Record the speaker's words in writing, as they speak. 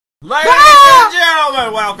Ladies and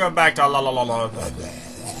gentlemen, welcome back to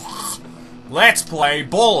Let's Play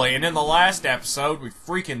Bully. And in the last episode, we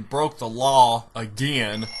freaking broke the law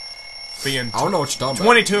again. Being I don't know what you're talking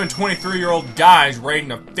 22 and 23-year-old guys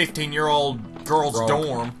raiding a 15-year-old girl's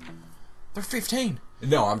dorm. They're 15.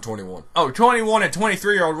 No, I'm 21. Oh, 21 and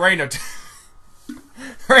 23-year-old raiding a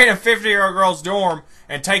 50-year-old girl's dorm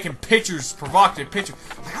and taking pictures, provocative pictures.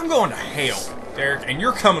 Like, I'm going to hell, Derek, and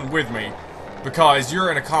you're coming with me. Because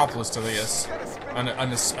you're an accomplice to this, an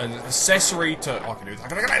accessory to. Oh, I can do this.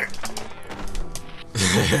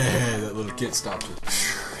 That little kid stopped you.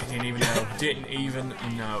 I didn't even know. Didn't even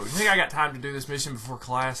know. You think I got time to do this mission before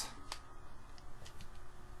class?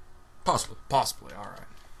 Possibly. Possibly. All right.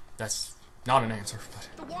 That's not an answer.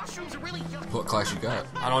 But What class you got?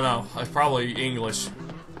 I don't know. It's probably English.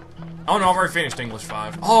 Oh no, I've already finished English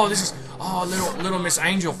 5. Oh, this is little Miss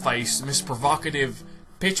Angel Face, Miss Provocative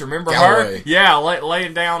Picture. Remember Galloway. her? Yeah,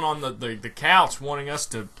 laying down on the couch, wanting us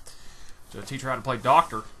to teach her how to play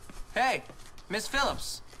doctor. Hey, Miss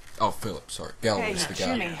Phillips. Oh, Philip, sorry. Galloway's the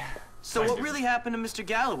guy. Jimmy. So what really happened to Mr.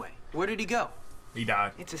 Galloway? Where did he go? He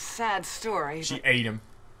died. It's a sad story. She ate him.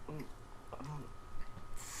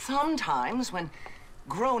 Sometimes when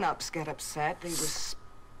grown-ups get upset, they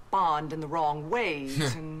respond in the wrong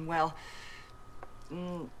ways, and well,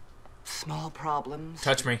 small problems.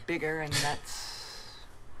 Touch me. Bigger, and that's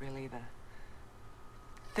really the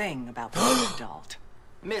thing about being an adult.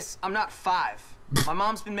 Miss, I'm not 5. My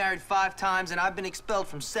mom's been married 5 times, and I've been expelled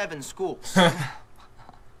from 7 schools.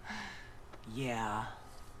 Yeah.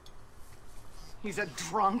 He's a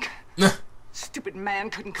drunk. Stupid man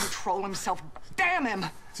couldn't control himself. Damn him!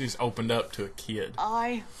 She's opened up to a kid.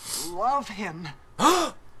 I love him.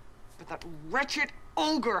 But that wretched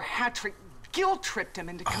ogre Hattrick guilt-tripped him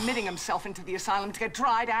into committing himself into the asylum to get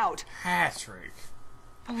dried out. Hattrick.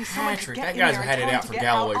 Only someone could Hattrick, get that in guy's there and had tell it him out to for get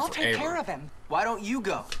Galloway I'll take care forever. of him. Why don't you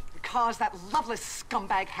go? Because that loveless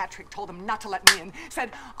scumbag Hattrick told him not to let me in.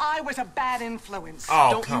 Said I was a bad influence.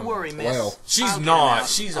 Oh, Don't you worry, Miss. Well, she's I'll get him not.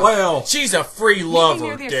 out. She's a free lover,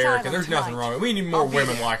 near the Derek, and asylum there's nothing tonight. wrong with it. We need more I'll be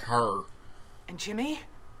women there. like her. And Jimmy?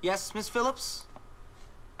 Yes, Miss Phillips?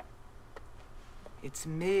 It's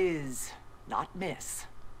Ms., not Miss.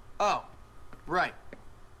 Oh, right.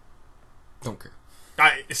 Don't care.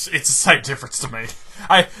 It's the same difference to me.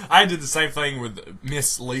 I did the same thing with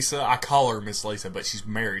Miss Lisa. I call her Miss Lisa, but she's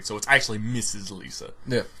married, so it's actually Mrs. Lisa.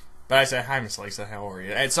 Yeah. But I say, "Hi, Miss Lisa, how are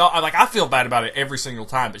you?" And so, I feel bad about it every single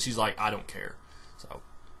time, but she's like, "I don't care." So,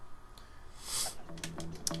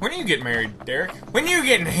 when are you getting married, Derek? When are you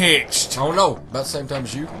getting hitched? I don't know. About the same time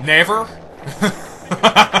as you. Never.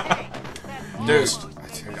 Dude,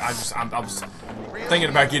 I was thinking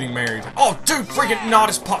about getting married. Oh, dude, freaking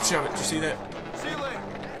Nodis pop shove it. Did you see that?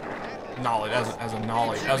 Nollie, as a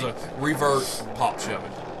nollie, as a revert pop shove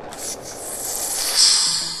it.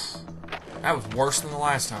 That was worse than the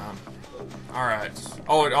last time. Alright.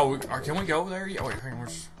 Oh, can we go over there? Yeah, wait, hang on.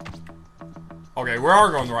 Okay, we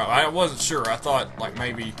are going the right way. I wasn't sure. I thought, like,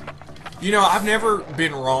 maybe... You know, I've never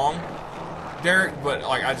been wrong, Derek, but,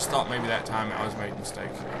 like, I just thought maybe that time I was making a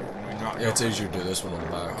mistake. Yeah, it's easier to do this one on the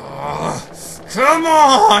back. Come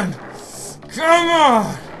on! Come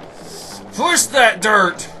on! Push that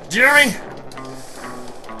dirt, Jimmy!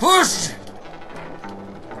 Push!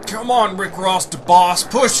 Come on, Rick Ross, the boss,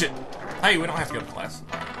 push it! Hey, we don't have to go to class.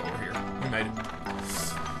 Over here. We made it.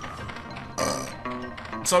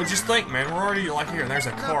 So just think, man, we're already, like, here, and there's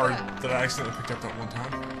a card that I accidentally picked up that one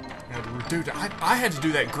time. Dude, I had to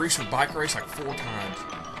do that greaser bike race like 4 times.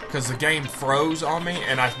 Because the game froze on me,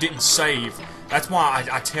 and I didn't save. That's why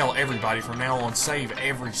I tell everybody from now on, save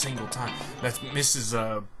every single time. That's Mrs.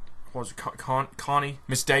 What was it, Connie?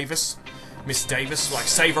 Miss Davis? Miss Davis, like,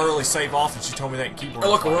 save early, save often. She told me that in keyboard. Hey,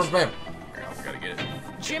 look, a rubber band. I gotta get it.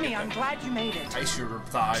 Jimmy, I'm glad you made it. Hey, sugar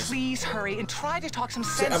thighs. Please hurry and try to talk some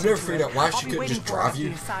sense I've never into figured it. out why I'll she be couldn't waiting just for drive us at you.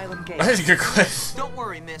 the asylum gate. That's a good question. Don't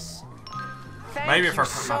worry, Miss. Maybe if you my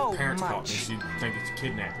so parents caught me, much. she'd think it's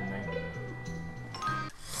kidnapping me.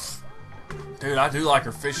 Dude, I do like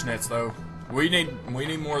her fishnets, though. We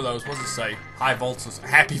need more of those. What's it say? High volts,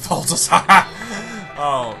 happy volts.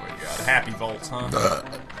 Oh my god, happy volts, huh?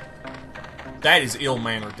 That is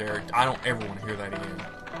ill-mannered, Derek. I don't ever want to hear that again.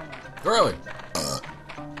 Really?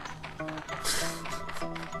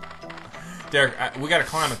 Derek, we gotta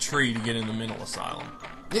climb a tree to get in the mental asylum.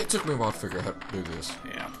 Yeah, it took me a while to figure out how to do this.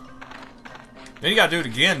 Yeah. Then you gotta do it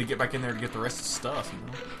again to get back in there to get the rest of the stuff, you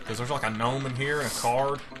know? Because there's like a gnome in here and a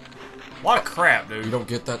card. A lot of crap, dude. You don't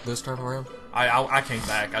get that this time around? I came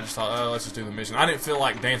back. I just thought, oh, let's just do the mission. I didn't feel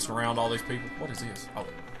like dancing around all these people. What is this?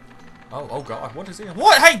 Oh God, what is this?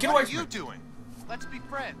 What? Hey, get away What are from me. you doing? Let's be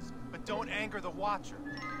friends, but don't anger the Watcher.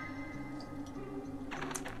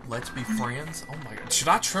 Let's be friends. Oh my god. Should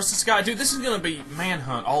I trust this guy? Dude, this is gonna be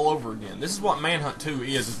Manhunt all over again. This is what Manhunt 2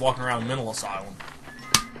 is walking around a mental asylum.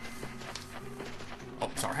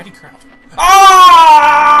 Oh, sorry. How do you crouch?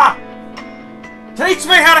 Ah! Teach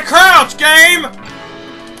me how to crouch, game!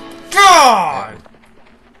 God!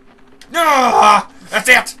 Ah! That's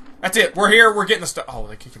it! That's it. We're here. We're getting the stuff. Oh,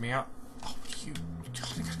 they're kicking me out. Oh, you.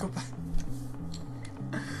 God, I gotta go back.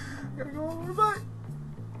 I gotta go all the way back.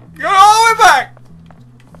 Go all the way back!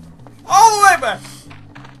 All the way back!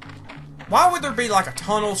 Why would there be like a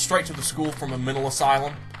tunnel straight to the school from a mental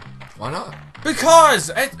asylum? Why not?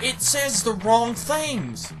 Because it says the wrong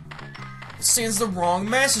things. It sends the wrong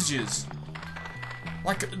messages.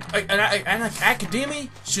 Like, an academy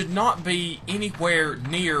should not be anywhere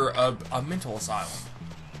near a mental asylum.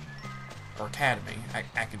 Or academy.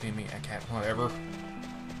 Academy, whatever.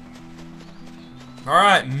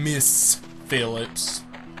 Alright, Miss Phillips.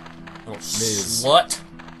 Little Ms. slut.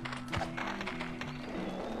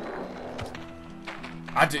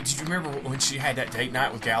 Did you remember when she had that date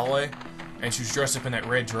night with Galloway? And she was dressed up in that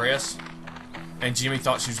red dress? And Jimmy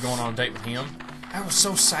thought she was going on a date with him? That was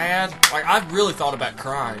so sad. Like, I really thought about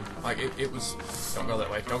crying. Like, it was... Don't go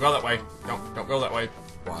that way. Don't go that way. Don't go that way.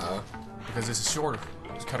 Why? Because this is shorter.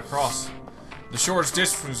 Just cut across. The shortest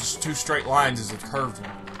distance is 2 straight lines is a curved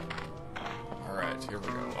one. Alright, here we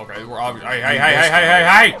go. Okay, we're obvious.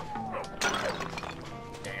 Hey!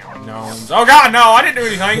 Damn gnomes. Oh god, no! I didn't do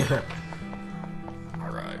anything!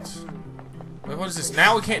 Alright. Wait, what is this?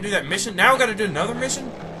 Now we can't do that mission? Now we gotta do another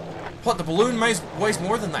mission? What, the balloon weighs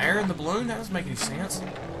more than the air in the balloon? That doesn't make any sense.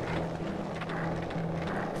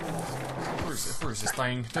 Where's this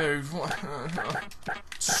thing? Dude, what?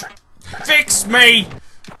 Fix me!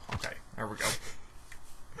 Okay, there we go.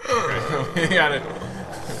 Okay, we got it.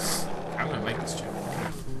 I'm gonna make this joke.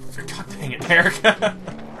 God dang it, Derek.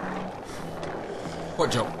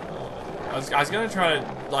 What joke? I was gonna try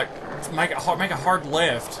to, like, make a hard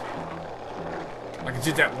left. Like I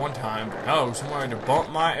did that one time, but no, someone had to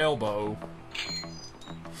bump my elbow.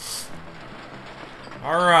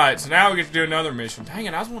 Alright, so now we get to do another mission. Dang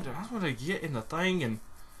it, I just wanted to get in the thing and...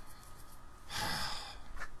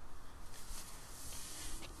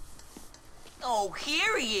 Oh,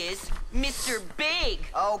 here he is, Mr. Big.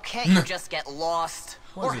 Okay, you just get lost.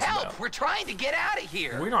 What Or is this help! about? We're trying to get out of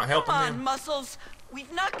here. We're not helping Come on, them. Muscles.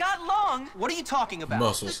 We've not got long. What are you talking about?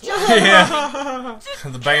 Muscles. Yeah.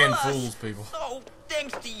 The band fools people. Oh,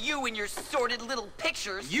 thanks to you and your sordid little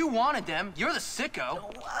pictures. You wanted them. You're the sicko.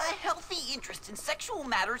 Oh, a healthy interest in sexual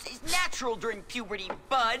matters is natural during puberty,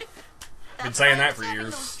 bud. That's saying why I that was for having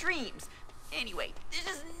years. Those dreams. Anyway, this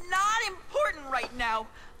is not important right now.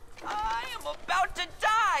 I am about to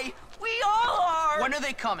die. We all are. When are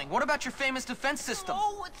they coming? What about your famous defense system?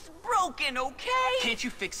 Oh, it's broken, okay? Can't you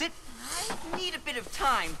fix it? I need a bit of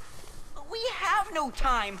time. We have no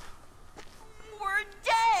time. We're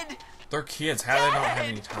dead. They're kids. How do they not have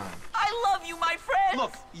any time? I love you, my friend.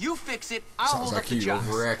 Look, you fix it. I'll Sounds hold like up the you job.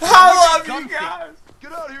 overreacted. I love Gun you fit. guys.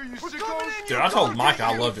 Get out of here, you sickos! Dude, I told Mike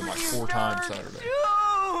I loved him like 4 times Saturday.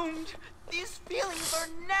 Doomed. These feelings are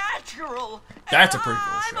natural. That's a and pretty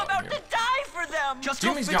cool I'm shot, about yeah. to die for them. Just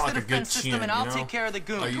Jimmy's go fix got, like, the a good defense system chin, and I'll you know? take care of the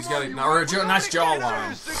goon. Oh, he's Come got on, or a we're nice gonna get out of jawline.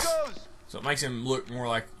 here, sickos! So it makes him look more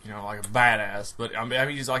like, you know, like a badass. But I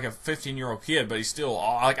mean he's like a 15-year-old kid, but he's still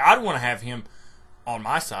like I'd want to have him on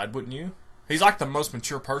my side, wouldn't you? He's like the most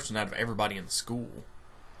mature person out of everybody in the school.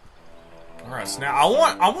 All right, so now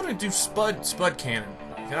I want to do spud cannon.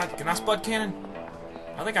 Can I spud cannon?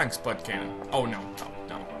 I think I can spud cannon. Oh no.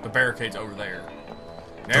 The barricade's over there.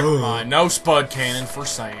 Never mind. No spud cannon for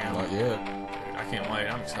Sam. Not yet. I can't wait.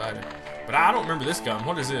 I'm excited. But I don't remember this gun.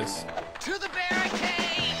 What is this? To the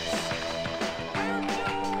barricades!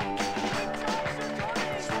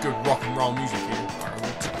 Good rock and roll music here.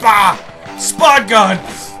 Bah! Spud gun!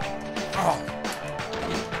 Oh.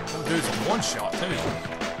 Some dude's a one shot too.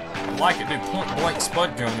 I like it, dude. Point blank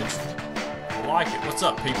spud gunnage. I like it. What's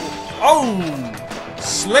up, people? Oh!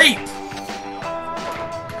 Sleep!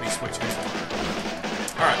 Let me switch this.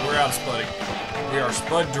 Alright, we're out of spudding. We are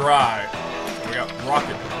spud dry. We got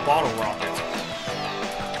bottle rockets.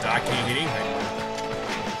 That I can't get anything with.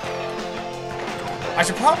 I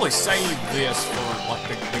should probably save this for like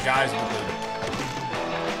the guys with the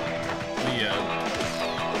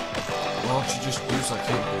Why don't you just use like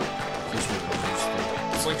him? This way to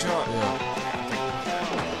use slingshot. Yeah.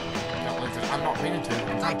 I'm not meaning to.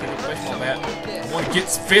 I'm trying to pick up a baseball bat. I want to get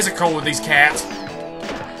physical with these cats. There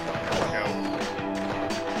we go.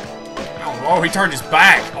 Oh, he turned his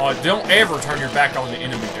back. Oh, don't ever turn your back on the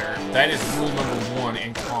enemy, Derek. That is rule number 1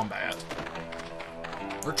 in combat.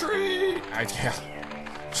 Retreat! Yeah.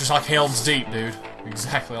 It's just like Helm's Deep, dude.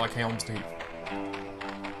 Exactly like Helm's Deep.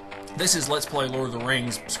 This is Let's Play Lord of the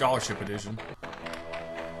Rings Scholarship Edition.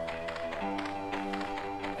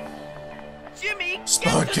 Jimmy,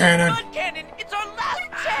 Spud get cannon. the spud cannon. It's our last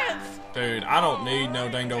chance. Dude, I don't need no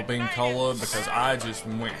Dingo Bean Cola because I just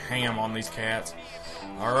went ham on these cats.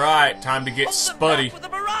 Alright, time to get Hold them spuddy. back with a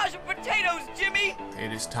barrage of potatoes, Jimmy.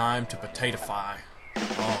 It is time to potato-fy.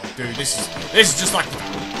 Oh, dude, this is just like...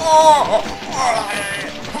 Oh,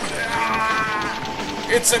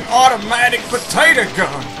 it's an automatic potato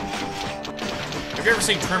gun! Have you ever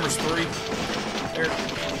seen Tremors 3? There.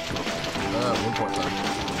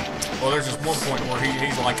 1.5. Well, there's just one point where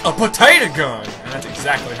he's like, a potato gun! And that's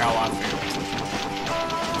exactly how I feel.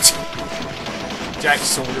 Jack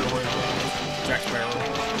Sawyer, or whatever. Jack Sparrow.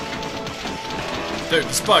 Dude,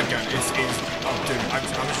 the spud gun is oh, dude, I'm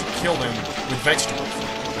just gonna kill them with vegetables.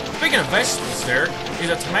 Speaking of vegetables, Derek, is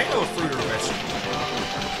a tomato a fruit or a vegetable?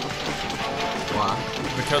 Why?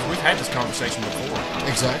 Because we've had this conversation before.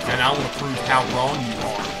 Exactly. And I want to prove how wrong you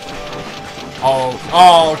are.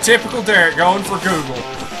 Oh, typical Derek going for Google.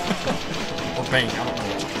 Or Bing, I don't know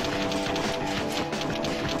which.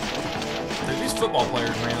 Dude, these football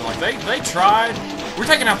players, man, like, they tried. We're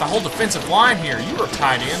taking out the whole defensive line here. You were a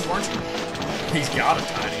tight end, weren't you? He's got a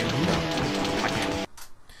tight end. I can't.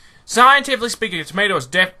 Scientifically speaking, a tomato is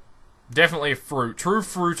definitely a fruit. True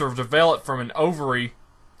fruits are developed from an ovary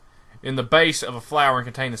in the base of a flower and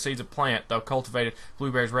contain the seeds of plant, though cultivated.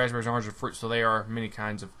 Blueberries, raspberries, oranges are fruits, so they are many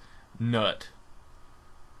kinds of nut.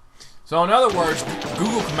 So in other words,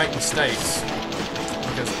 Google can make mistakes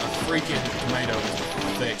because a freaking tomato is a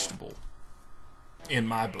vegetable. In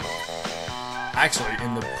my book. Actually,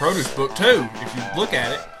 in the produce book too, if you look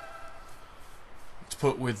at it, it's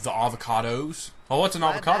put with the avocados. Oh, what's an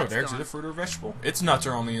avocado, Derek? Is it a fruit or a vegetable? Its nuts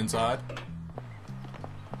are on the inside.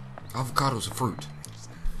 Avocado's a fruit.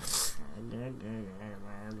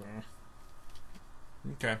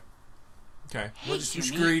 Okay. Okay. Hey, We'll just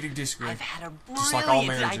Jimmy, agree to disagree. I've had a brilliant Just like all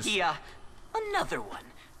marriages. idea. Another one.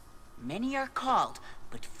 Many are called,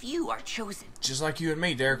 but few are chosen. Just like you and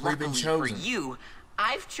me, Derek, we've been Luckily chosen. for you,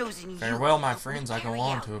 I've chosen you. Farewell, my to help friends, me I go carry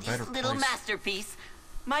on out to a this better little place. masterpiece.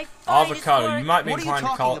 My finest Avocado, work. you might be What are you inclined to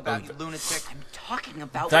talking call about, it you lunatic? I'm talking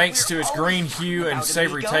about thanks what to we're its always green talking hue and about,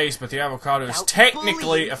 savory amigo. taste, but the avocado is About technically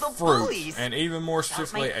bullying a the fruit, bullies. and even more About my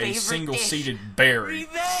specifically a favorite single-seeded dish. berry. A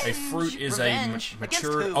Revenge. fruit is Revenge. a Against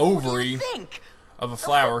mature who? ovary What do you think? of a The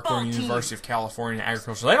flower, football according to the team. University of California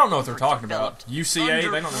Agriculture. They don't know what they're talking about. Developed, UCA, they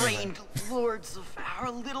don't know anything. Undertrained lords of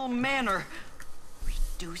our little manor.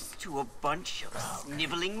 Reduced to a bunch of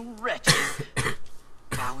sniveling wretches,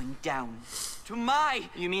 bowing down to my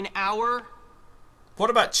You mean our?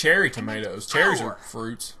 What about cherry tomatoes? Cherries are Our.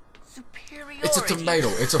 fruits. superiority. It's a tomato.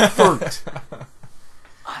 It's a fruit.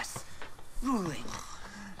 Us ruling.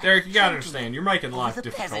 Derek, you gotta understand, you're making life the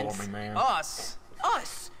difficult on peasants. me, man. Us.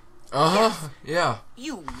 Us. Uh-huh. Yeah.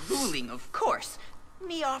 You ruling, of course.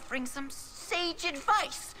 Me offering some sage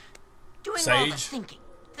advice. Doing all the Sage? thinking.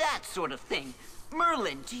 That sort of thing.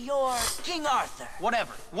 Merlin to your King Arthur.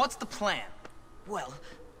 Whatever. What's the plan? Well,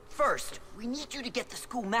 first, we need you to get the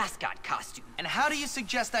school mascot costume. And how do you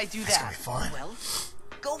suggest I do It's gonna that? be fun. Well,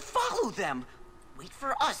 go follow them. Wait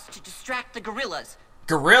for us to distract the gorillas.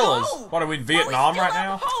 Gorillas? Go! What are we in While we Vietnam still right have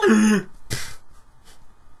now? hope.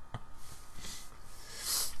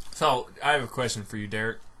 So, I have a question for you,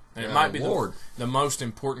 Derek. And it Yeah, might be Lord. the most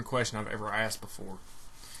important question I've ever asked before.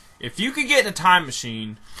 If you could get in a time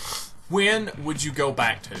machine, when would you go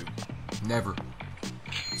back to? Never.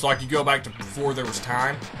 So, like, you go back to before there was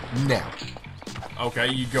time? Now. Okay,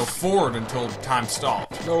 you'd go forward until time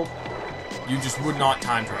stopped. Nope. You just would not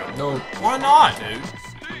time travel. Nope. Why not, dude?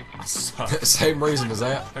 I suck. Same reason as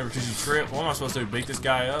that. Hey, because you trip. What am I supposed to do? Beat this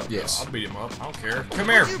guy up? Yes. I'll beat him up. I don't care. Come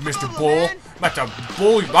here, Mr. Bull. I'm about to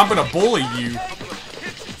bully. I'm gonna bully you.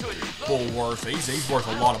 Bullworth. He's worth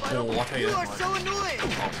a lot of bull. I'll tell you that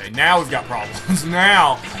much. Okay, now we've got problems.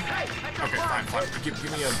 Now. Okay, fine.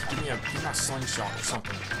 Give me a slingshot or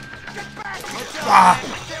something.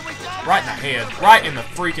 Ah! Right in the head. Right in the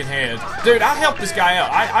freaking head. Dude, I helped this guy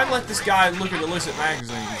out. I let this guy look at illicit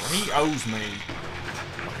magazines. He owes me.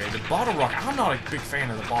 Okay, the bottle rocket. I'm not a big fan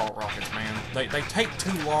of the bottle rockets, man. They take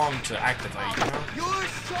too long to activate, you know?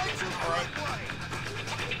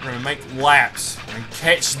 We're gonna make laps and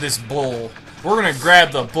catch this bull. We're gonna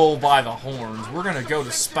grab the bull by the horns. We're gonna go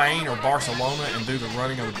to Spain or Barcelona and do the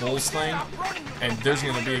running of the bulls thing. And there's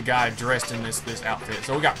gonna be a guy dressed in this outfit.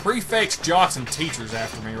 So we got prefects, jocks, and teachers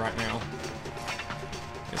after me right now.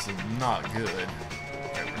 This is not good.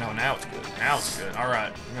 Okay, no, now it's good. Now it's good.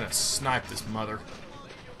 Alright, I'm gonna snipe this mother.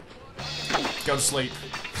 Go to sleep.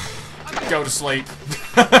 Go to sleep.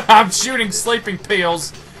 I'm shooting sleeping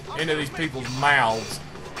pills into these people's mouths.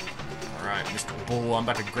 Alright, Mr. Bull, I'm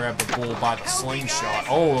about to grab the bull by the slingshot.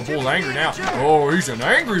 Oh, the bull's angry now. Oh, he's an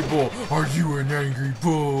angry bull. Are you an angry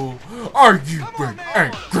bull? Are you an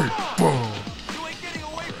angry bull? You ain't getting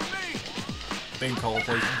away from me. Theme call,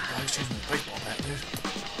 please. Oh, he's chasing the baseball bat, dude.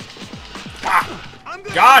 Ah!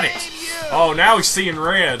 Got it! Oh, now he's seeing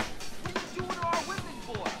red. You and our whipping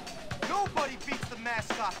boy. Nobody beats the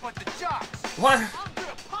mascot but the jocks. What? I'm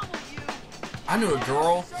gonna pummel you. I knew a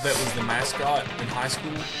girl that was the mascot in high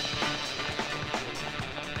school.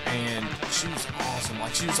 And she was awesome.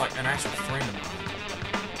 Like, she was like an actual friend of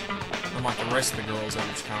mine. Unlike the rest of the girls that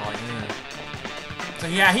were just kind of like, eh. So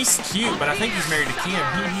yeah, he's cute, but I think he's married to Kim.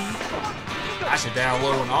 I should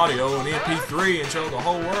download an audio and MP3 and show the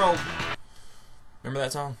whole world. Remember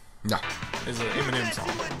that song? No. It's an Eminem song.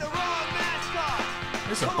 With the wrong mascot.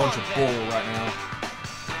 This is a bunch of bull right now.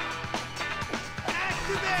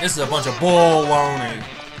 This is a bunch of bull-loaning.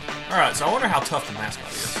 Alright, so I wonder how tough the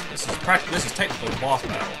mascot is. This is technically the boss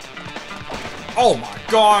battle. Oh my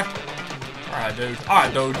god! Alright, dude.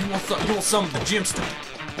 Alright, dude. You want some of the Jimster?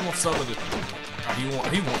 You want some of the...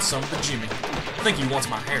 he wants some of the Jimmy. I think he wants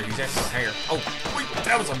my hair. He's after my hair. Oh, wait,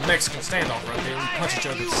 that was a Mexican standoff right there. We punch each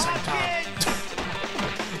other at the same time.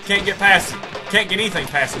 Can't get past it. Can't get anything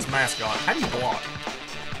past this mascot. How do you block?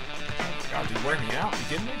 God, dude, wear me out? You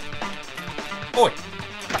kidding me? Oi!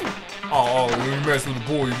 Oh, when you mess with the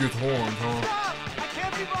bull, you get the horns, huh? I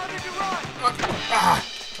can't be bothered to run. Ah!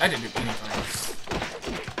 That didn't do anything.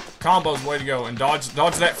 Combo's the way to go, and dodge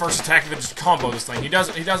that first attack and then just combo this thing. He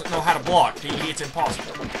doesn't know how to block. It's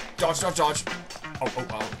impossible. Dodge. Oh.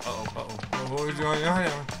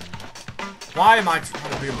 Why am I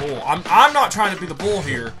trying to be a bull? I'm not trying to be the bull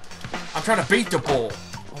here. I'm trying to beat the bull.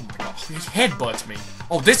 Oh my god, he headbutts me.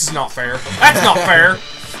 Oh, this is not fair. That's not fair.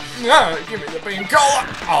 Give me the bean cola.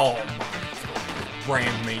 Oh my god,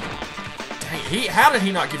 rammed me. Dang, how did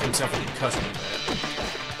he not give himself a concussion with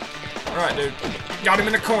that? Alright, dude. Got him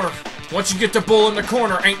in the corner. Once you get the bull in the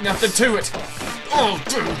corner, ain't nothing to it. Oh,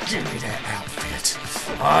 dude, give me that outfit.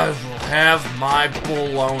 I will have my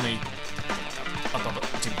bulloni.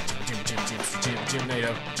 Jim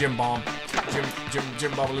NATO. Jim Bomb.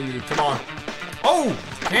 Jim Babaloo. Come on. Oh!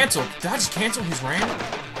 Cancel. Did I just cancel his ram?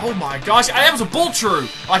 Oh my gosh. That was a bull true.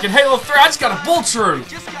 Like in Halo 3, I just got a bull true.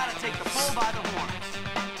 Just gotta take the bull by the horns.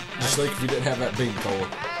 Just think if you didn't have that bean cola.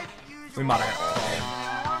 We might have.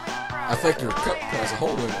 I think your cup has a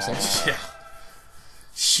hole in it, so.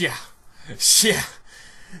 Yeah.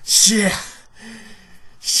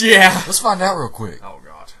 Let's find out real quick. Oh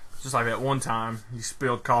god. Just like that one time you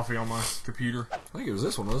spilled coffee on my computer. I think it was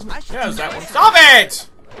this one, wasn't it? Yeah, it was that one. Stop it!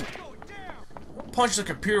 Punch the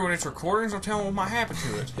computer when it's recording, so tell me what might happen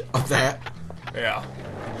to it. Of that. Yeah.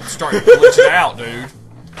 It's starting to glitch it out, dude.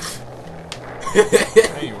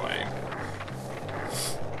 Anyway.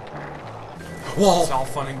 Whoa. It's all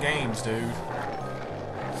fun and games, dude.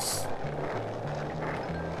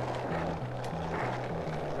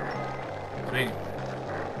 But anyway.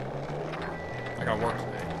 I gotta work today.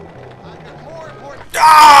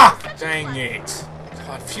 Ah! Dang it.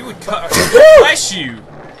 God, if you would cut her... Bless you!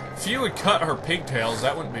 If you would cut her pigtails,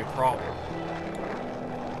 that wouldn't be a problem.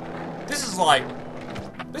 This is like...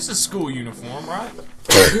 This is school uniform, right?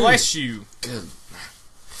 Bless you. Good.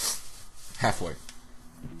 Halfway.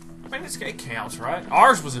 I mean, it counts, right?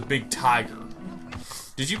 Ours was a big tiger.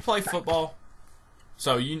 Did you play football?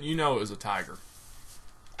 So, you know it was a tiger.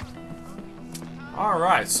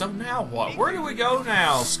 Alright, so now what? Where do we go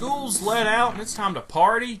now? School's let out and it's time to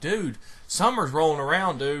party? Dude, summer's rolling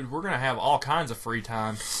around, dude. We're gonna have all kinds of free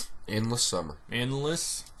time. Endless summer.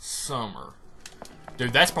 Endless summer.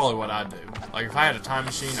 Dude, that's probably what I'd do. Like, if I had a time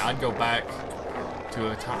machine, I'd go back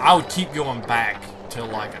to a time... I would keep going back to,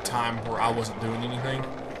 like, a time where I wasn't doing anything.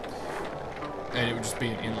 And it would just be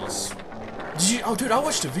an endless... Oh, dude, I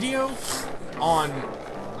watched a video on...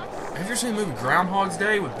 Have you ever seen the movie Groundhog's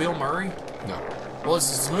Day with Bill Murray? No. Well, it's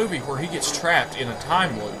this movie where he gets trapped in a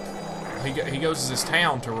time loop. He goes to this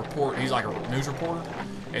town to report... He's like a news reporter.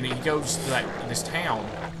 And he goes to this town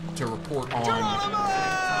to report on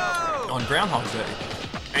Groundhog's Day.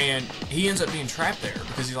 And he ends up being trapped there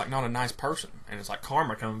because he's like not a nice person. And it's like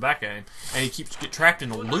karma coming back at him. And he keeps getting trapped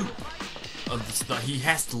in a loop. He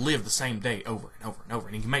has to live the same day over and over and over.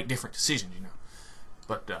 And he can make different decisions, you know.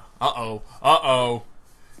 But, uh-oh.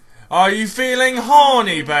 Are you feeling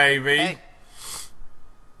horny, baby? Hey.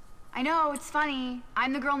 I know, it's funny.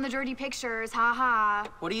 I'm the girl in the dirty pictures, haha.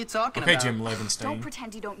 What are you talking Okay, about? Jim Levinstein. Don't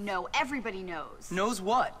pretend you don't know. Everybody knows. Knows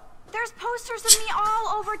what? There's posters of me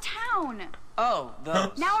all over town. Oh,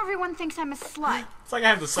 those. Now everyone thinks I'm a slut. It's like I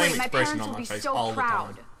have the same Wait, my expression parents on will my be face so all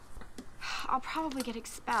proud. the time. I'll probably get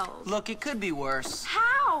expelled. Look, it could be worse.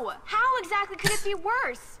 How? How exactly could it be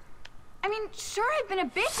worse? I mean, sure, I've been a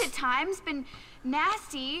bitch at times, been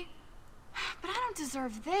nasty, but I don't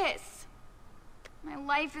deserve this. My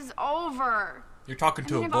life is over. You're talking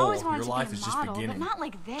to I mean, a I've bull. always wanted Your to be life a is just model, beginning. but not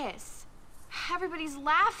like this. Everybody's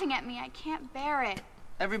laughing at me. I can't bear it.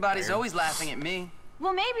 Everybody's always laughing at me.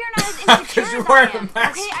 Well, maybe you're not as insecure 'Cause you're as wearing I a am.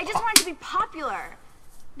 mask Okay, I just wanted to be popular.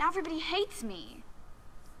 Now everybody hates me.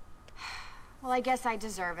 Well, I guess I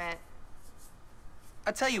deserve it.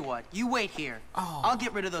 I tell you what, you wait here. Oh. I'll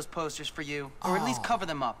get rid of those posters for you, or at least cover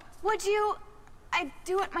them up. Would you? I'd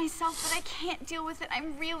do it myself, but I can't deal with it.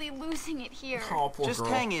 I'm really losing it here. Oh, poor Just girl.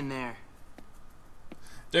 hang in there.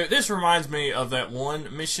 Dude, this reminds me of that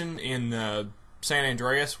one mission in San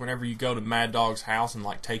Andreas. Whenever you go to Mad Dog's house and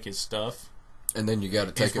like take his stuff. And then you got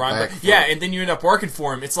to take It's it right back. Yeah, and then you end up working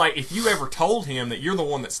for him. It's like if you ever told him that you're the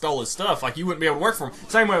one that stole his stuff, like you wouldn't be able to work for him.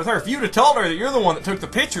 Same way with her. If you'd have told her that you're the one that took the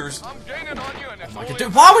pictures, I'm gaining on you, and that's all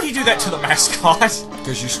dude, why would he do that to the mascot?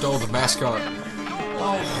 Because you stole the mascot.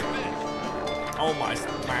 Oh my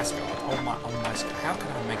mascot. Oh my mascot. How can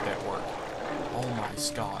I make that work? Oh my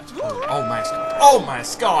Scott. Oh mascot. Oh my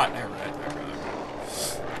Scott. There, right.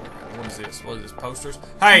 What is this? What is this? Posters?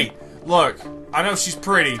 Hey, look. I know she's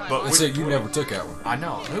pretty, but That's it, you never took that one. I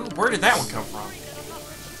know. Where did that one come from?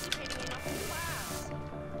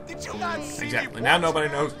 Did you not see Exactly. me Now once? nobody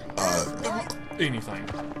knows anything.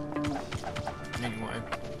 Anyway,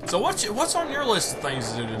 so what's on your list of things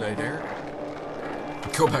to do today, Derek?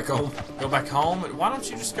 Go back home. Go back home? Why don't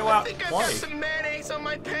you just go out and Think I got play? some mayonnaise on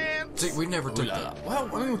my pants? See, we never took that. Well,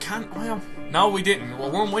 I mean, no, we didn't. Well,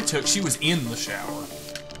 when we took, she was in the shower.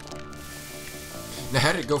 Now,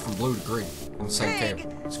 how did it go from blue to green on the same Pig,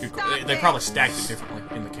 can? It's good. stop They it. probably stacked it differently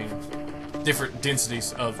in the can. Different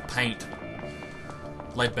densities of paint.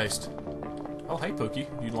 Lead-based. Oh, hey, Pookie.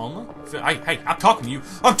 You lonely? Hey, I'm talking to you.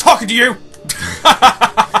 I'm talking to you!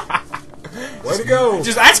 Way to go!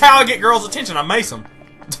 That's how I get girls' attention. I mace them.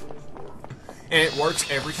 And it works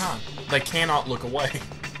every time. They cannot look away.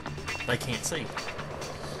 They can't see.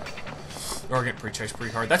 Or get pre-chased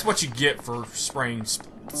pretty hard. That's what you get for spraying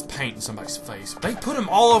paint in somebody's face. They put them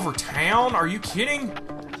all over town? Are you kidding?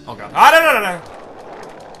 Oh, God. Ah, no.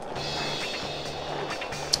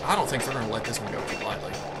 I don't think they're going to let this one go too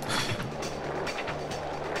lightly.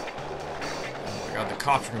 Oh, my God. The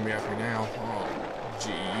cops are going to be after me now. Oh,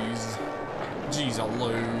 jeez. Jeez,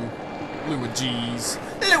 Lou with G's.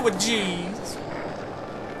 Lou with G's.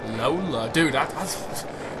 Lola. Dude,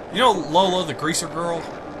 you know Lola, the greaser girl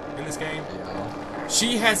in this game? Yeah.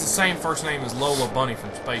 She has the same first name as Lola Bunny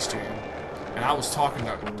from Space Jam. And I was talking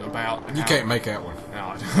about... You can't make that one.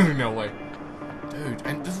 No, no way. Dude,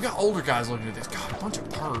 and we've got older guys looking at this. God, a bunch of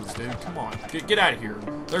pervs, dude. Come on. Get out of here.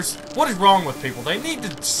 What is wrong with people? They need to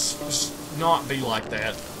not be like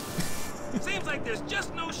that. Seems like there's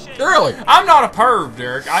just no shame. Really? I'm not a perv,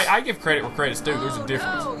 Derek. I give credit where credit's due. There's a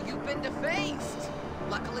difference. No, you've been defaced.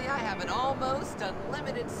 Luckily, I have an almost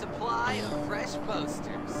unlimited supply of fresh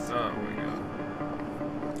posters. Oh my God.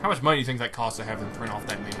 How much money do you think that costs to have them print off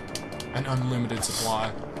that many? An unlimited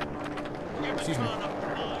supply. Excuse me.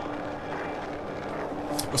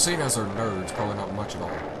 Well, seeing as they're nerds, probably not much at all.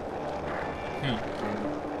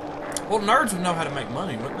 Well, nerds would know how to make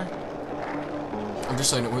money, wouldn't they? I'm just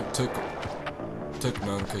saying it took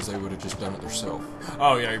none because they would have just done it themselves.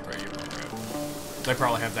 Oh yeah, you're probably right. They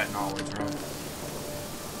probably have that knowledge, right?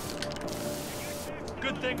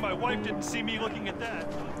 Good thing my wife didn't see me looking at that.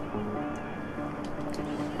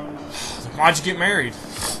 Why'd you get married?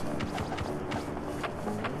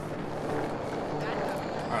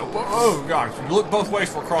 Alright, oh gosh, you look both ways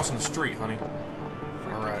before crossing the street, honey.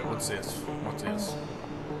 Alright, what's this? What's this?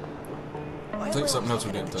 I think something else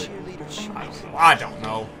we didn't take. I don't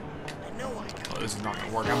know. Oh, this is not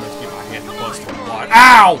gonna work. I'm gonna get my head busted wide.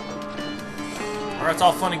 Ow! Alright, it's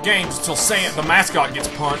all fun and games until the mascot gets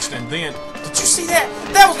punched, and then... Did you see that?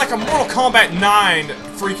 That was like a Mortal Kombat 9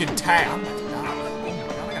 freaking tag. I'm about to die. Oh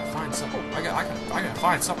my God, I gotta find something. I gotta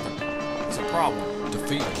find something. It's a problem.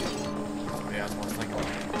 Defeat. Yeah, that's what I was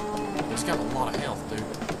thinking. He's got a lot of health,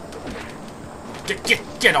 dude.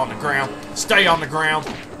 Get on the ground. Stay on the ground.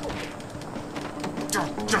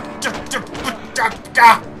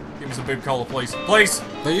 Give me some big cola, please. Please.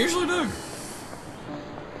 They usually do.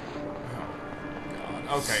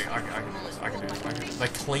 God. Okay, I can do this. They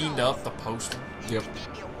cleaned up the poster. Yep.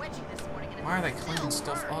 Why are they cleaning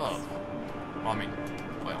stuff up? Well,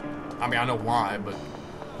 I mean, I know why, but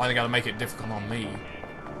why they gotta make it difficult on me?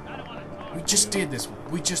 We just did this.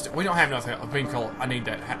 We don't have enough bean cola. I need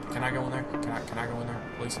that. Can I go in there? Can I go in there,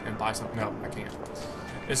 please, and buy something? No, I can't.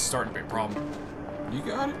 This is starting to be a problem. You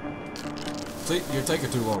got it? See, you're taking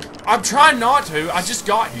too long. I'm trying not to. I just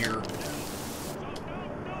got here.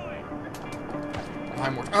 Buy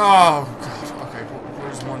more. Oh god. Okay,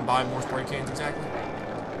 where's one buy more spray cans exactly?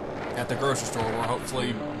 At the grocery store, where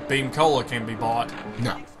hopefully bean cola can be bought.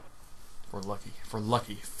 No. We're lucky. If we're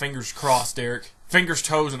lucky. Fingers crossed, Derek. Fingers,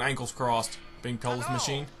 toes, and ankles crossed. Bean cola's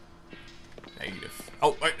machine. Negative.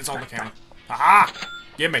 Oh, wait, it's on the counter. Aha!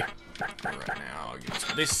 Give me. All right, now I'll give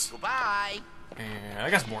some of this. Goodbye. And I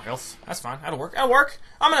got some more health. That's fine. That'll work. That'll work.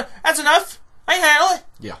 That's enough. I ain't handle it.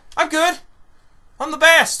 Yeah. I'm good. I'm the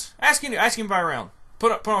best. Ask anybody around.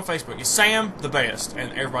 Put on Facebook. Is Sam the best?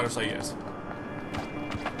 And everybody will say yes.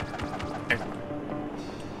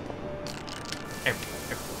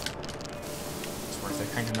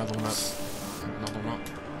 Hang another one up. Hang another one up.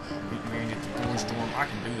 Meet me at the door storm. I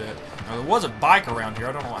can do that. Now, there was a bike around here.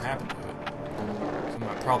 I don't know what happened to it.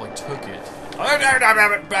 Somebody probably took it.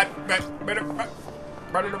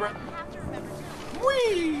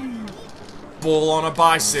 Whee! Bull on a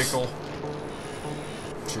bicycle.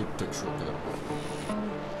 She took shortcut.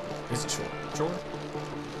 Is it short? Shorter?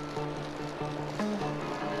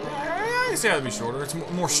 I can see how it'd be shorter. It's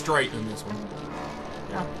more straight than this one.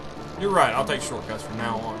 Yeah. You're right, I'll take shortcuts from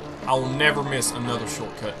now on. I will never miss another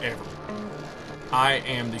shortcut, ever. I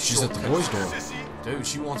am the shortcut. She's at the boys' door. Dude,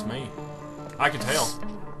 she wants me. I can tell.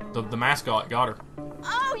 The mascot got her.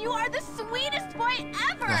 Oh, you are the sweetest boy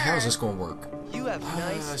ever! Now, how is this going to work? You have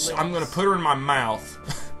nice lips. I'm going to put her in my mouth.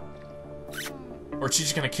 Or she's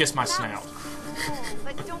just going to kiss my snout. Cool,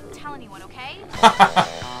 but don't tell anyone, okay?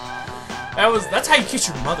 That's how you kiss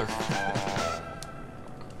your mother.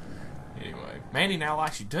 Mandy now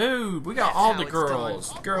likes you. Dude, we got That's all how the it's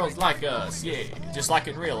girls. done. Girls like us. Yeah, just like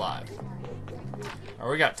in real life. Alright,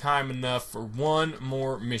 we got time enough for one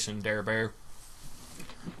more mission, Dare Bear.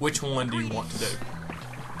 Which one do you want to do?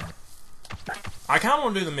 I kind of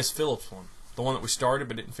want to do the Miss Phillips one. The one that we started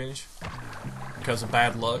but didn't finish. Because of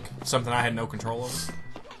bad luck. Something I had no control over.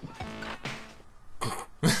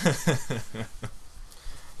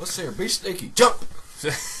 Let's see her. Be sneaky. Jump!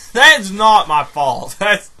 That's not my fault.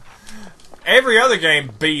 That's... Every other game,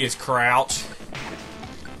 B is crouch.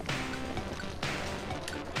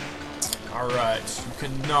 Alright, you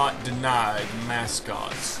cannot deny the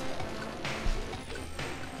mascots.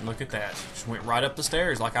 Look at that. Just went right up the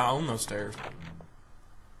stairs like I own those stairs.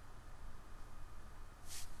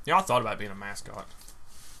 Yeah, I thought about being a mascot.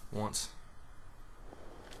 Once.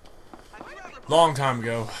 Long time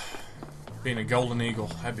ago. Being a golden eagle.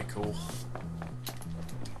 That'd be cool.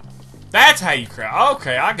 That's how you crouch.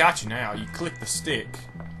 Okay, I got you now. You click the stick.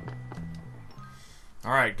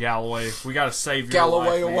 Alright, Galloway. We gotta save your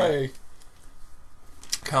Galloway life, man. away.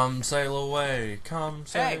 Come sail away. Come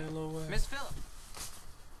sail away. Miss Phillips.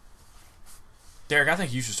 Derek, I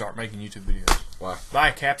think you should start making YouTube videos. Why? Buy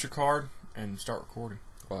a capture card and start recording.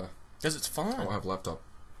 Why? Because it's fun. I don't have a laptop.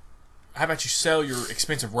 How about you sell your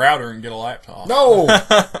expensive router and get a laptop? No!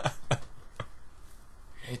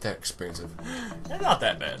 Ain't that expensive. They're not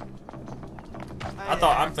that bad.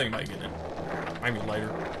 I'm thinking about getting it. Maybe later.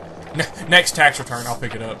 Next tax return, I'll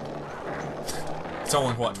pick it up. It's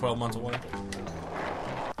only, what, 12 months away?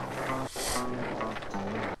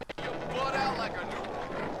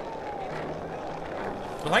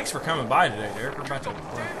 Well, thanks for coming by today, Derek. We're about to...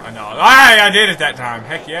 I know. I did it that time.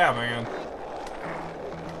 Heck yeah, man.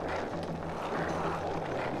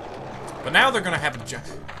 But now they're going to have a...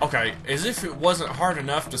 Okay, as if it wasn't hard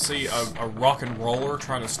enough to see a rock and roller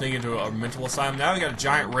trying to sneak into a mental asylum, now they got a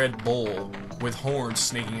giant red bull with horns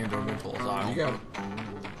sneaking into a mental asylum. You got it.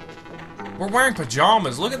 We're wearing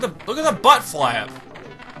pajamas. Look at the butt flap.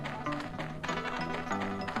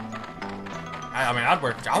 I mean, I'll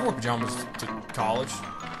wear pajamas to college.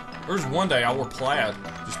 There was one day I wore plaid,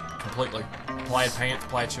 just completely. Plaid pants,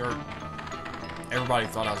 plaid shirt. Everybody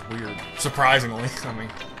thought I was weird. Surprisingly, I mean,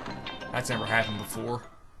 that's never happened before.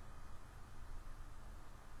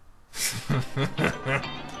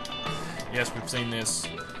 Yes, we've seen this.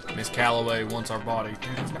 Miss Calloway wants our body.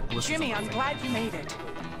 Jimmy, I'm glad you made it.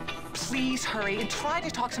 Please hurry and try to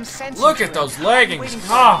talk some sense. Look into at it. those I'm leggings. waiting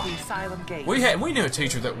for Ah. the asylum gate. We knew a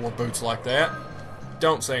teacher that wore boots like that.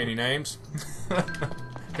 Don't say any names.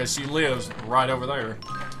 Because she lives right over there.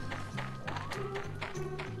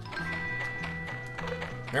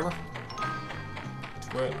 Remember?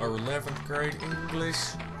 12th or 11th grade English.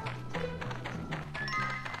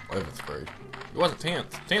 11th grade. It wasn't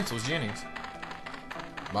 10th. 10th was Jennings.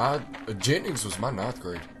 Jennings was my 9th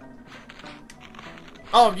grade.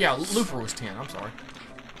 Oh, yeah, Looper was 10. I'm sorry.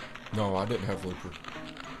 No, I didn't have Looper.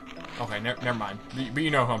 Okay, never mind. But you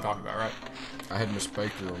know who I'm talking about, right? I had Miss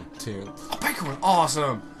Baker on 10th. Oh, Baker was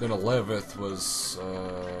awesome! Then 11th was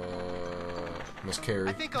Miss Carey.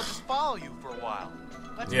 I think I'll just follow you for a while.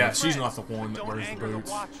 Let's Yeah, be she's friends. not the one that Don't wears the anger boots.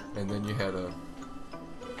 watcher. And then you had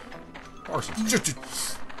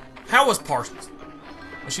Parsons. How was Parsons?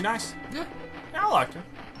 Was she nice? Yeah. Yeah, I liked her.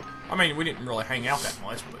 I mean, we didn't really hang out that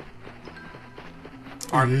much, but...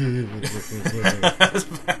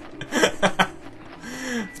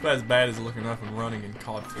 That's about as bad as looking up and running in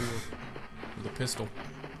COD 4 with a pistol.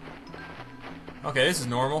 Okay, this is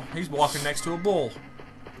normal. He's walking next to a bull.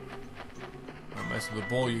 Don't mess with the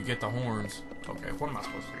bull, you get the horns. Okay, what am I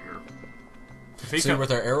supposed to do here? If he See where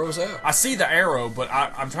their arrow's at? I see the arrow, but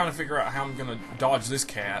I'm trying to figure out how I'm gonna dodge this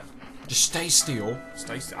cat. Just stay still.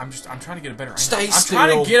 I'm trying to get a better angle. Stay I'm still.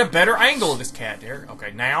 trying to get a better angle of this cat, Dayrick.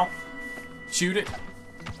 Okay, now. Shoot it.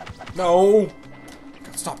 No!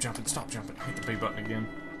 God, stop jumping, stop jumping. Hit the B button again.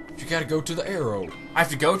 You gotta go to the arrow. I have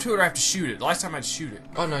to go to it or I have to shoot it? The last time I had to shoot it.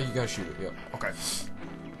 Oh, no, you gotta shoot it, yep. Okay.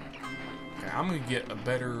 Okay, I'm gonna get a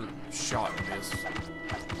better shot of this.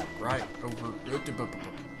 Right over. Okay,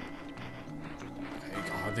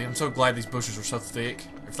 God, I'm so glad these bushes are so thick.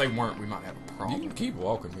 If they weren't, we might have a You problem. can keep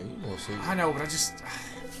walking, man. You wanna see it. I know, but I just...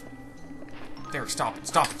 Dayrick, stop it.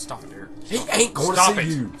 Stop it. Stop it, Dayrick. He Stop ain't gonna Stop see it.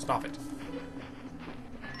 you. Stop it.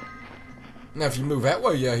 Now, if you move that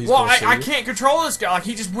way, yeah, he's Well, gonna see I you. can't control this guy. Like,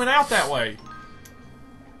 he just went out that way.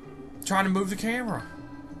 Trying to move the camera.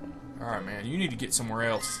 Alright, man. You need to get somewhere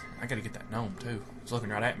else. I gotta get that gnome, too. He's looking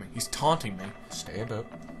right at me. He's taunting me. Stand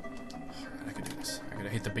up. Alright, I can do this. I gotta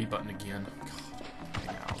hit the B button again. God.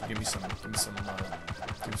 Hang out. Give me some,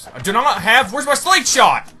 I do not have... Where's my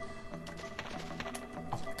slingshot?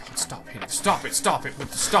 Oh, my God. Stop hitting. Stop it. Stop it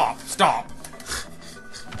with the stop. Stop.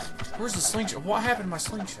 Where's the slingshot? What happened to my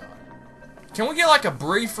slingshot? Can we get like a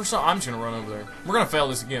brief or something? I'm just gonna run over there. We're gonna fail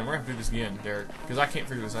this again. We're gonna have to do this again, Dayrick, because I can't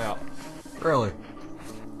figure this out. Really?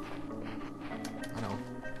 I know.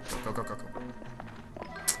 Go, go, go, go.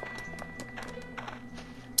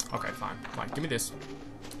 Okay, fine, fine. Give me this.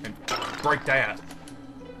 And break that.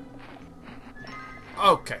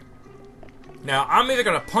 Okay. Now, I'm either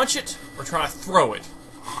gonna punch it or try to throw it.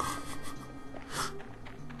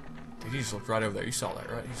 Dude, he just looked right over there. You saw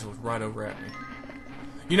that, right? He just looked right over at me.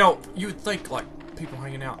 You know, you would think, like, people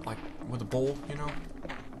hanging out, like, with a bull, you know?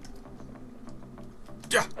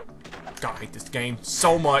 Yeah. God, I hate this game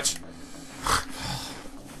so much.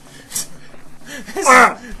 This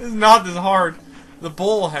is not this hard. The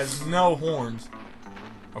bull has no horns.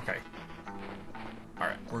 Okay.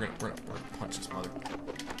 Alright, we're gonna punch this mother.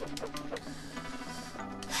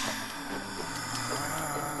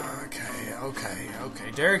 Okay.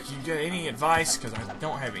 Dayrick, you got any advice? Because I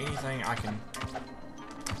don't have anything I can...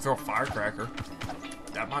 Throw a firecracker.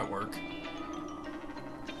 That might work.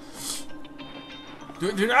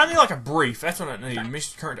 Dude, I need like a brief. That's what I need.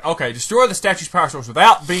 Mission current. Okay, destroy the statue's power source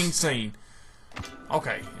without being seen.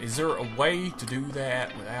 Okay, is there a way to do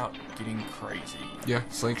that without getting crazy? Yeah,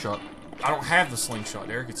 slingshot. I don't have the slingshot,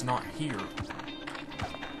 Dayrick. It's not here.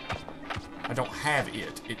 I don't have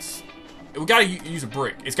it. It's... We gotta use a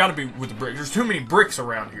brick. It's gotta be with the brick. There's too many bricks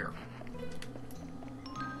around here.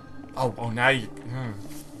 Oh, now you...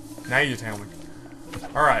 Now you tell me.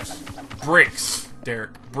 Alright. Bricks,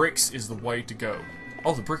 Dayrick. Bricks is the way to go.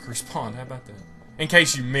 Oh, the brick respawned. How about that? In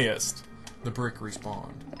case you missed, the brick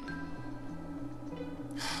respawned.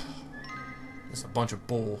 It's a bunch of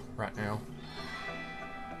bull right now.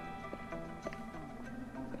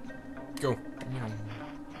 Go.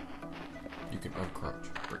 You can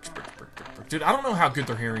uncrouch. Bricks. Dude, I don't know how good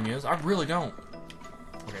their hearing is. I really don't.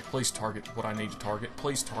 Okay, please target what I need to target.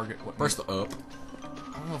 Please target what... Press the up.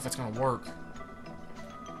 I don't know if that's gonna work.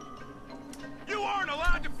 You aren't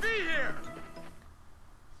allowed to be here!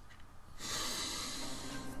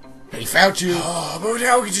 He found you. Oh, but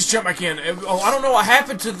now we can just jump back in. Oh, I don't know what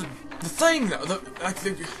happened to the thing, though.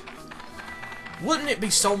 Wouldn't it be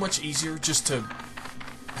so much easier just to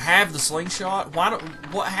have the slingshot?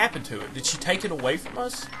 What happened to it? Did she take it away from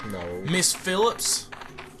us? No. Miss Phillips?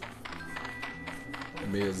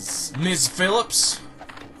 Ms. Phillips?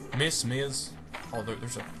 Ms. Oh,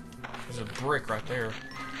 there's a brick right there.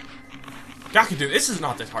 I can do this. Is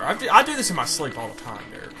not this hard. I do this in my sleep all the time,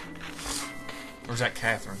 Dayrick. Or is that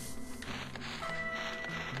Catherine?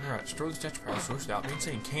 Alright, destroy the statue power source without being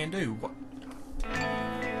seen. Can do. What?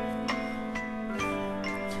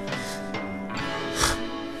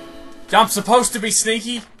 I'm supposed to be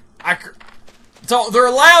sneaky? So they're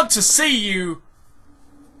allowed to see you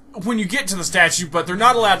when you get to the statue, but they're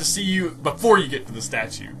not allowed to see you before you get to the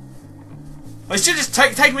statue. They should just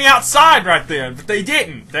take me outside right then, but they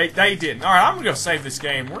didn't. They didn't. All right, I'm gonna go save this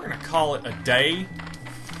game. We're gonna call it a day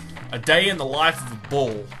in the life of a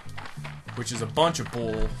bull, which is a bunch of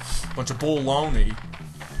bull-loney.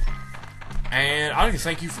 And I don't even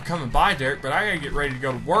thank you for coming by, Derek, but I gotta get ready to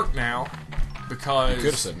go to work now because. You could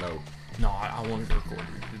have said no. No, I wanted to record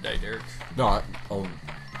you today, Derek. No,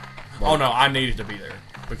 Oh no, I needed to be there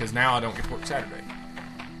because now I don't get to work Saturday,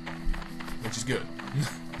 which is good.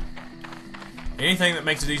 Anything that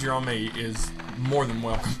makes it easier on me is more than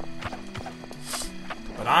welcome.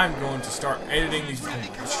 But I'm going to start editing these.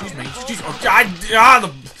 Excuse me. Oh God!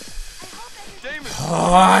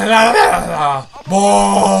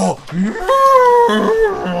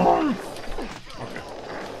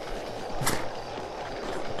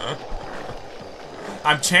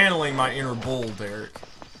 I'm channeling my inner bull, Derek.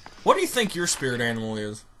 What do you think your spirit animal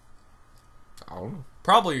is? I don't know.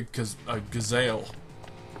 Probably a gazelle.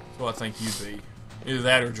 That's what I think you'd be. Either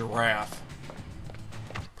that or giraffe.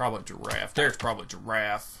 Probably giraffe. Derek's probably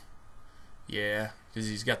giraffe. Yeah, because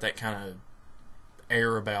he's got that kind of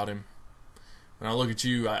air about him. When I look at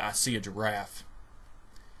you, I see a giraffe.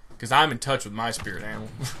 Because I'm in touch with my spirit animal.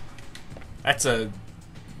 That's an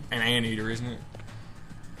anteater, isn't it?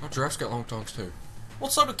 Oh, giraffes got long tongues too.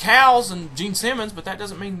 Well, so do cows and Gene Simmons, but that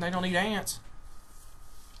doesn't mean they don't eat ants.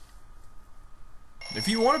 If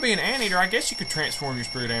you want to be an anteater, I guess you could transform your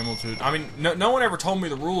spirit animal to... I mean, no one ever told me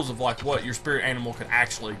the rules of, like, what your spirit animal could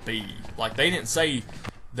actually be. Like, they didn't say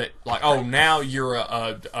that, like, oh, now you're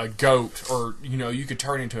a goat, or, you know, you could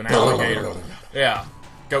turn into an alligator. No. Yeah.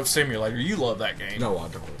 Goat Simulator. You love that game. No, I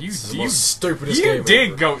don't. It's the most stupidest you game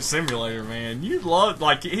dig ever. Goat Simulator, man. You love...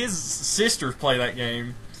 Like, his sisters play that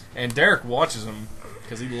game, and Derek watches them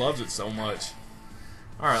because he loves it so much.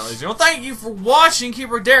 Alright, ladies and gentlemen, thank you for watching.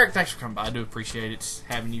 Keeper Derek, thanks for coming by. I do appreciate it.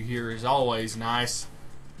 Having you here is always nice.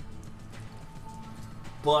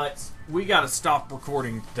 But we got to stop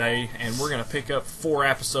recording today, and we're going to pick up 4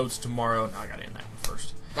 episodes tomorrow. No, I got to end that one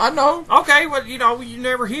first. I know. Okay, well, you know, you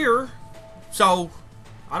never hear. So,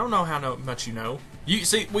 I don't know how much you know. You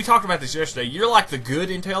see, we talked about this yesterday. You're like the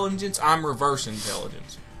good intelligence. I'm reverse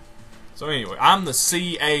intelligence. So anyway, I'm the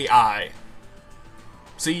CAI.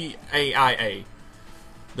 CAIA.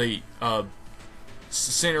 The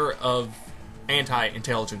Center of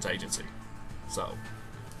Anti-Intelligence Agency. So,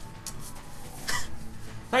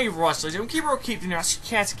 thank you for watching. Keep doing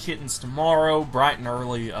cats and kittens tomorrow, bright and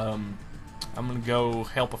early. I'm gonna go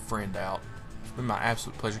help a friend out. It's been my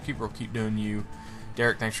absolute pleasure. Keep doing you.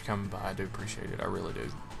 Derek, thanks for coming by. I do appreciate it. I really do.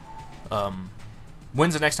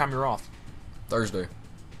 When's the next time you're off? Thursday.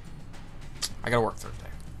 I gotta work Thursday.